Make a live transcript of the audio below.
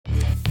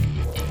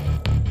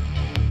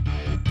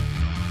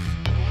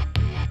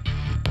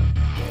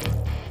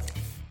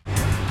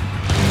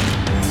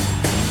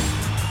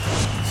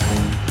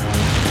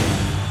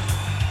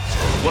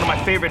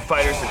favorite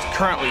fighters that's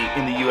currently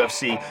in the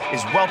UFC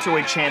is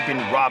welterweight champion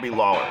Robbie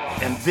Lawler.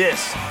 And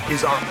this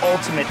is our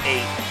Ultimate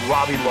 8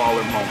 Robbie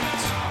Lawler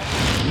moments.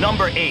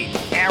 Number 8,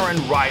 Aaron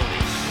Riley.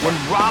 When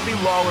Robbie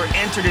Lawler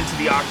entered into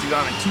the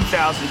octagon in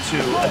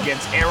 2002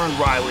 against Aaron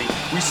Riley,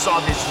 we saw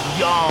this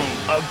young,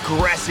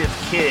 aggressive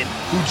kid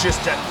who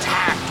just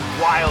attacked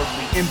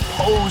wildly,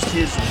 imposed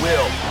his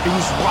will. It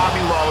was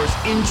Robbie Lawler's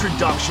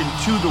introduction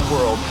to the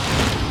world.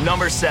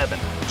 Number 7,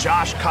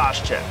 Josh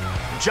Koscheck.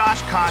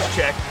 Josh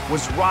Koscheck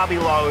was Robbie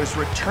Lawler's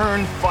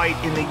return fight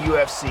in the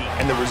UFC,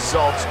 and the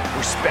results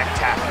were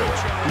spectacular.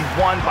 He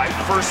won by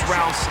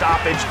first-round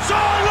stoppage. It's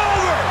all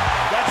over!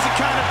 That's the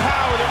kind of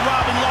power that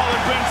Robbie Lawler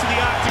brings to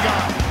the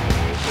octagon.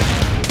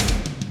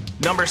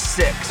 Number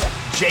 6,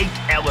 Jake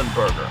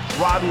Ellenberger.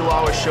 Robbie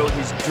Lawler showed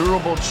his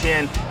durable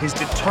chin, his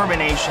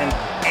determination,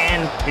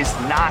 and his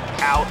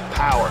knockout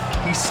power.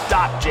 He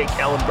stopped Jake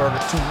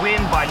Ellenberger to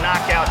win by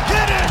knockout.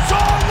 It is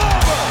all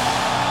over!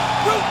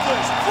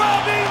 Ruthless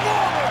Robbie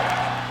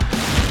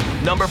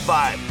Lawler! Number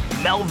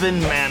 5, Melvin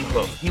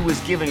Manhoef. He was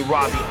giving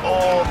Robbie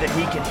all that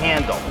he could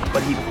handle,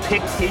 but he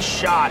picked his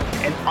shot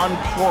and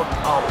uncorked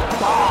a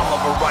bomb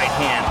of a right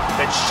hand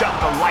that shut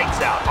the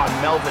lights out on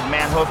Melvin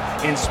Manhoef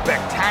in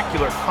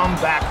spectacular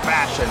comeback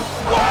fashion.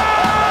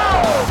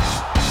 Wow!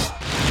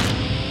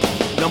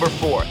 Number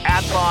 4,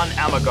 Adlan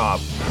Amagov.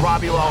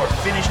 Robbie Lawler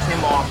finished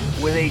him off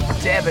with a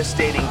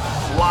devastating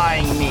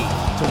flying knee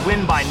to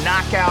win by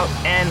knockout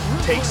and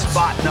take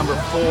spot number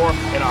 4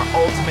 in our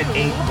Ultimate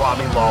 8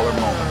 Robbie Lawler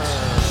moments.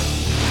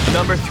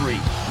 Number 3,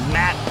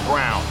 Matt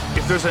Brown.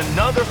 If there's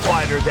another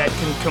fighter that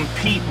can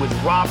compete with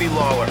Robbie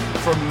Lawler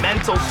for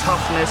mental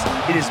toughness,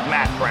 it is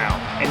Matt Brown.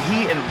 And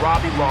he and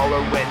Robbie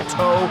Lawler went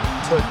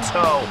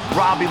toe-to-toe.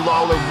 Robbie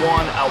Lawler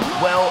won a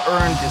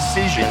well-earned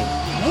decision.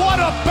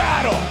 What a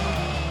battle!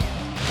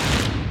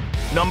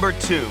 Number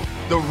 2,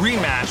 the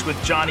rematch with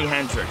Johnny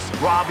Hendricks.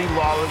 Robbie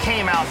Lawler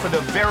came out for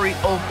the very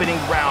opening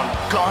round,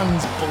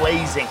 guns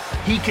blazing.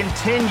 He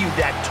continued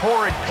that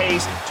torrid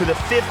pace to the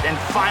 5th and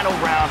final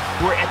round,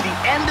 where at the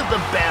end of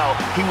the bell,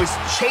 he was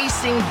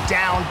chasing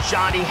down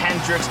Johnny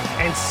Hendricks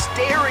and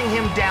staring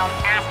him down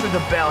after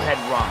the bell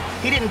had rung.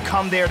 He didn't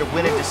come there to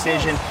win a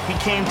decision. He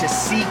came to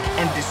seek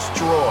and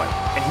destroy.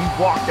 And he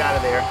walked out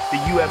of there,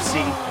 the UFC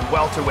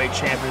welterweight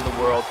champion of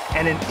the world,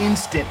 and an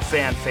instant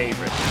fan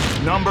favorite.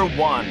 Number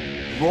 1,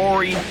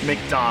 Rory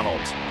MacDonald.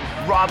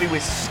 Robbie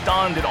was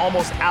stunned and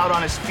almost out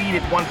on his feet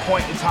at one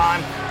point in time,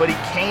 but he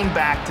came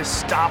back to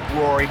stop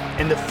Rory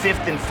in the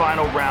 5th and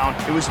final round.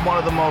 It was one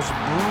of the most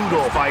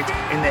brutal fights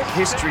in the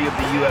history of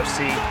the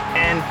UFC,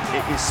 and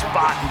it is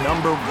spot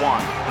number 1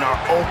 in our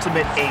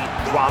Ultimate 8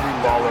 Robbie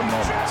Lawler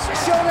moments.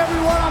 Showing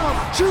everyone I'm a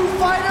true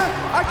fighter.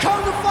 I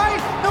come to fight.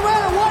 No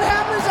matter what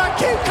happens, I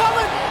keep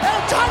coming, and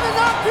it's time to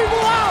knock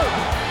people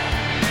out.